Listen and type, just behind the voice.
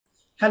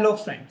Hello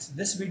friends,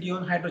 this video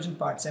on hydrogen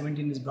part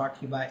 17 is brought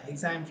to you by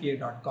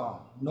examfear.com.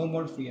 No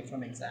more fear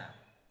from exam.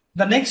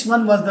 The next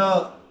one was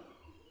the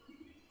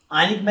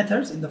ionic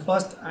methods. In the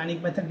first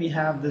ionic method we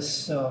have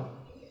this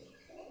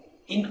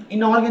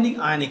inorganic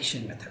ion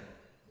exchange method.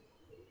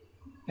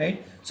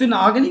 Right? So in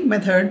organic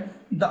method,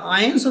 the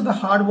ions of the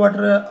hard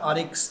water are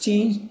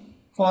exchanged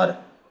for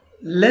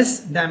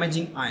less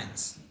damaging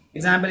ions.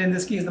 Example, in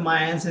this case the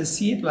my ions is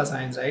Ca plus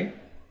ions, right?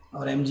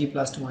 Or Mg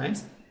plus 2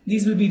 ions.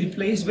 These will be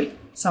replaced with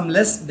some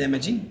less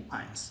damaging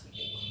ions.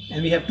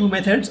 And we have two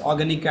methods,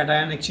 organic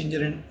cation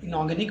exchanger and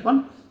inorganic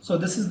one. So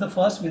this is the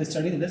first, we'll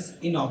study this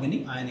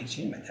inorganic ion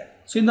exchange method.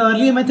 So in the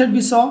earlier method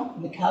we saw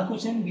the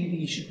calculation,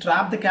 we should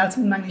trap the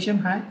calcium and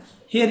magnesium ion.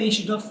 Here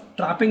instead of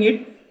trapping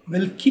it,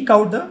 we'll kick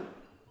out the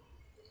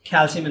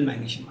calcium and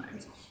magnesium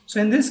ions. So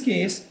in this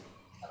case,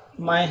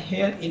 my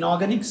here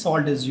inorganic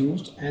salt is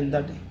used, and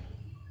that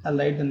I'll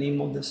write the name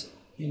of this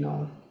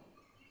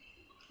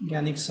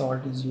inorganic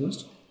salt is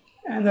used,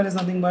 and that is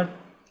nothing but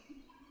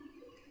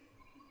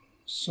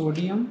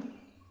sodium,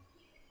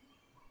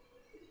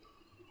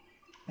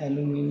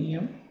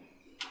 aluminium,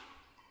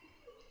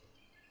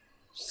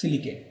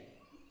 silicate,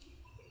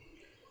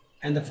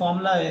 and the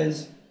formula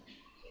is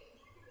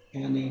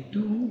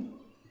Na2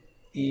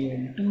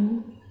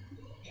 Al2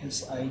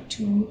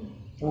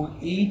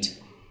 Si2O8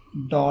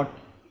 dot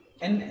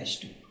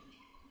NH2.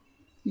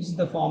 This is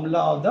the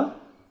formula of the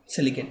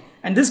silicate,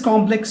 and this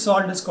complex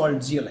salt is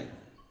called zeolite,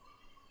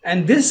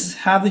 and this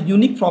have the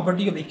unique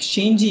property of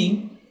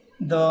exchanging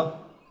the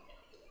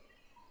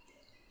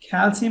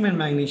calcium and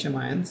magnesium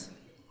ions.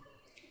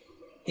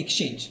 It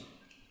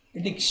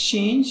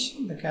exchange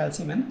the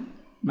calcium and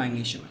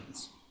magnesium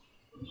ions.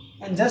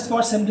 And just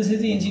for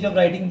simplicity, instead of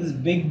writing this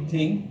big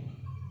thing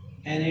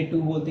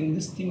Na2 whole thing,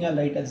 this thing I'll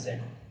write as Z.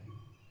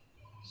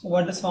 So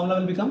what this formula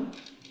will become?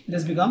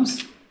 This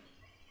becomes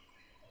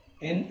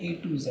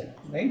Na2Z,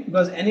 right?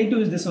 Because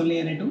Na2 is this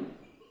only Na2,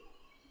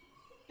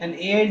 and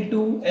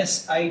Al2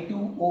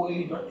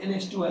 Si2O8 dot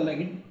NH2 I'll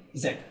write it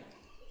Z.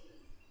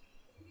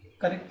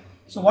 Correct?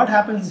 So what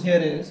happens here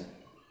is,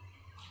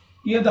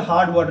 you have the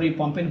hard water, you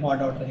pump in hot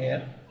water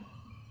here.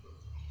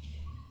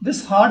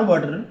 This hard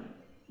water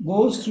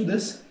goes through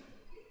this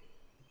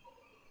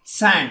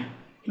sand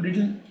to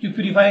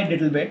purify it a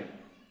little bit.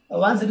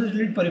 Once it is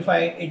little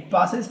purified, it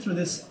passes through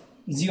this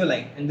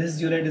zeolite, and this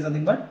zeolite is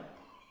nothing but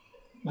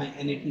my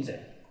Na2Z.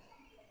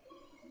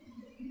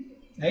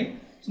 Right?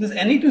 So this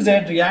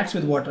Na2Z reacts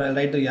with water. I'll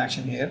write the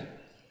reaction here.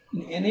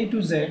 In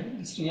Na2Z,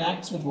 this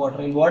reacts with water.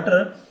 In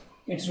water,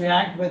 it's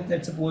react with,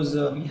 let's suppose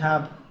we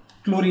have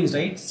chlorines,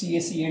 right?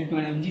 CaCl2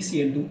 and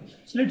MgCl2.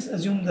 So let's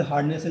assume the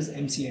hardness is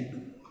MCl2.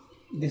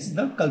 This is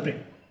the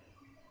culprit.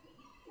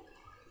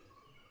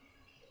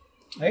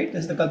 Right?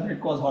 This is the culprit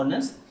cause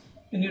hardness.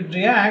 When it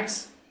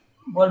reacts,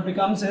 what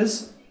becomes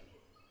is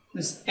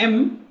this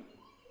MZ.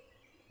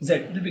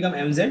 It will become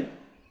MZ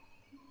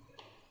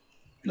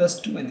plus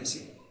 2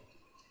 NaCl.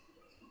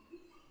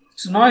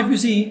 So now if you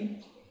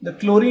see, the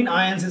chlorine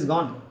ions is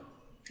gone.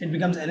 It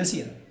becomes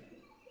NaCl.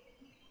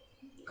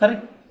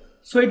 Correct?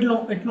 So it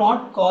will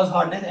not cause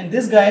hardness, and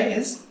this guy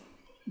is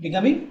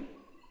becoming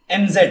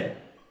MZ.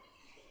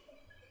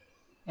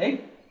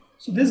 Right?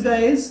 So this guy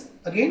is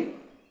again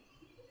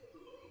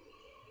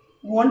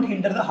won't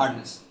hinder the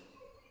hardness.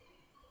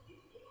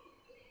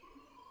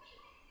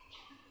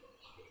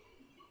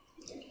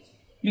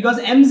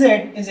 Because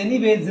MZ is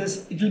anyways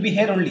this, it will be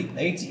here only,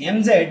 right?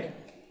 MZ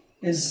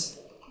is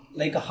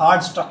like a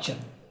hard structure.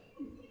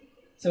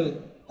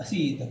 So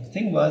see, the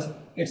thing was,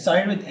 it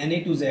started with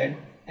Na2Z,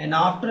 and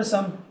after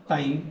some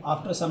time,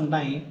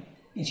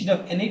 instead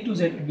of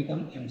Na2Z, it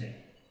becomes MZ.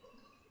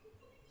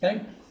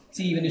 Correct?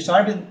 See, when you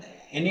start with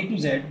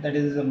Na2Z, that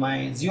is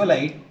my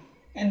zeolite,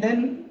 and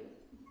then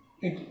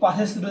it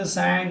passes through the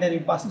sand, and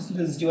it passes through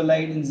the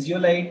zeolite. In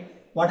zeolite,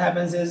 what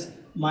happens is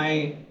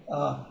my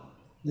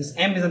this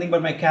M is nothing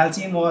but my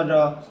calcium or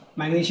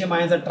magnesium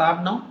ions are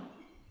trapped now,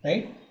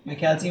 right? My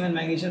calcium and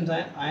magnesium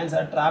ions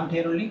are trapped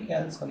here only.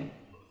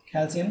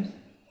 Calcium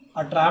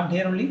are trapped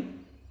here only,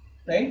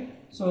 right?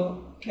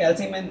 So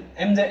calcium and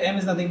M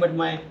is nothing but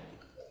my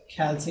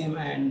calcium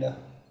and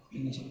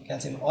magnesium,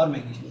 calcium or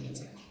magnesium, you can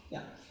say.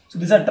 Yeah. So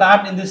these are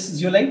trapped in this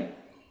zeolite,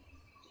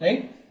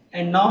 right?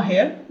 And now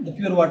here the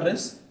pure water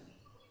is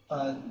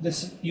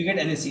this, you get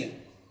NaCl.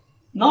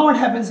 Now what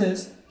happens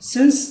is,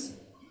 since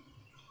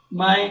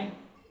my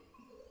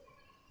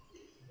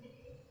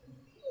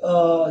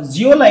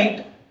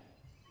zeolite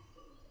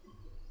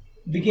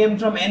became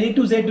from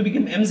Na2Z to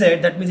become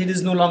MZ, that means it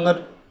is no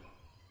longer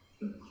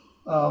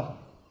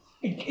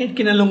it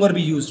can no longer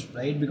be used,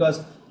 right?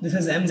 Because this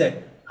is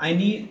MZ. I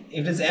need,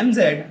 if it is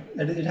MZ,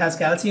 that is, it has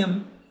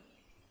calcium,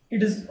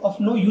 it is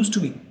of no use to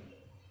me.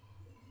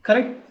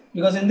 Correct?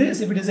 Because in this,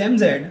 if it is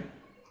MZ,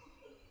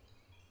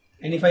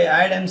 and if I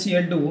add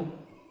MCl2,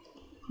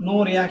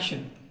 no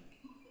reaction.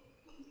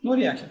 No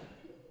reaction.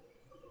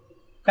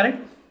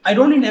 Correct? I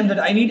don't need MZ,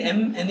 I need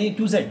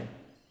Na2Z.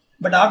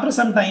 But after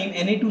some time,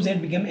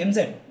 Na2Z became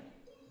MZ.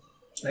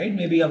 Right?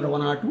 Maybe after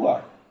 1 hour, 2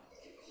 hours.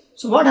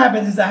 So what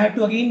happens is I have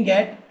to again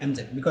get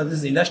mz because this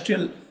is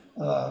industrial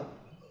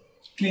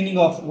cleaning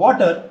of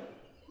water.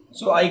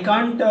 So I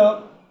can't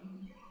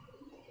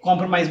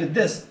compromise with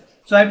this.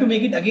 So I have to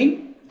make it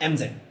again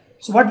mz.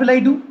 So what will I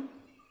do?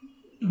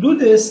 To do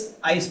this,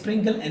 I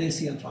sprinkle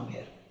NaCl from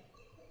here,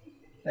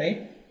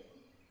 right?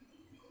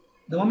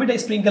 The moment I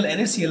sprinkle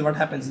NaCl, what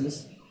happens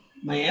is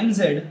my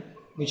mz,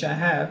 which I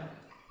have,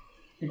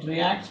 it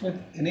reacts with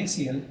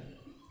NaCl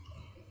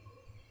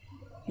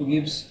to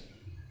gives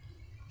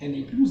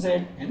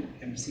Na2Z and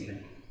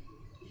MCl.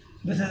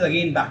 This is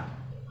again back.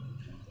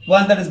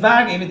 Once that is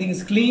back, everything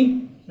is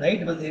clean,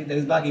 right? Once that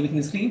is back, everything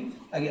is clean.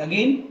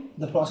 Again,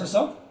 the process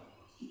of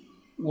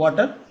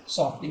water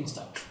softening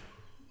starts.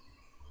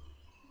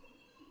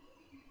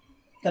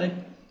 Correct?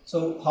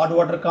 So hot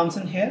water comes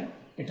in here,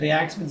 it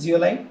reacts with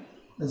zeolite.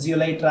 The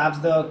zeolite traps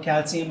the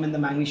calcium and the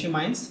magnesium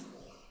ions,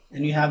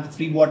 and you have the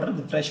free water,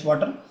 the fresh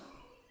water.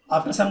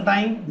 After some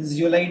time, the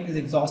zeolite is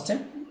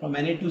exhausted. From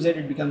Na2Z,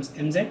 it becomes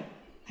Mz.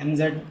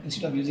 Mz,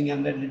 instead of using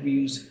Mz, let me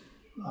use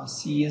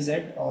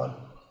CAZ or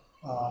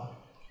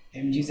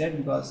MGZ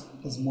because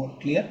it is more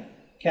clear.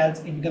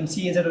 It becomes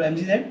CAZ or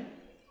MGZ.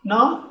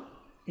 Now,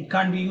 it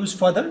can't be used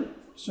further,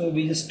 so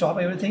we just stop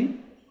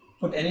everything.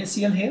 Put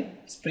NaCl here,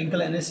 sprinkle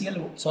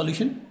NaCl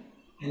solution,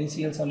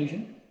 NaCl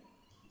solution.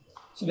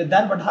 So with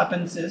that, what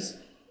happens is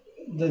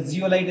the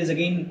zeolite is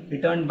again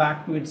returned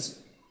back to its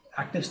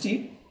active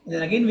state, and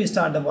then again we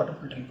start the water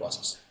filtering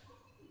process.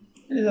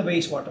 And then the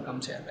wastewater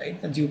comes here, right?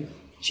 As you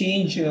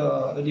change,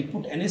 when you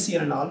put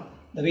NaCl and all,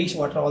 the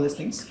wastewater, all these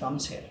things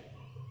comes here.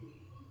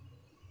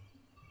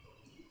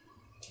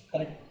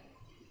 Correct?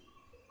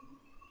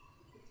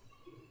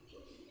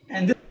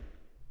 And this,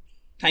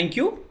 thank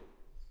you.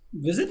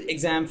 Visit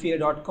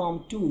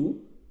examfear.com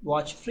to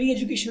watch free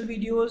educational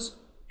videos,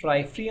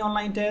 try free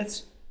online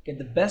tests, get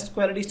the best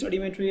quality study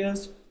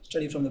materials,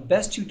 study from the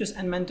best tutors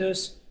and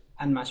mentors,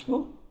 and much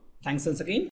more. Thanks once again.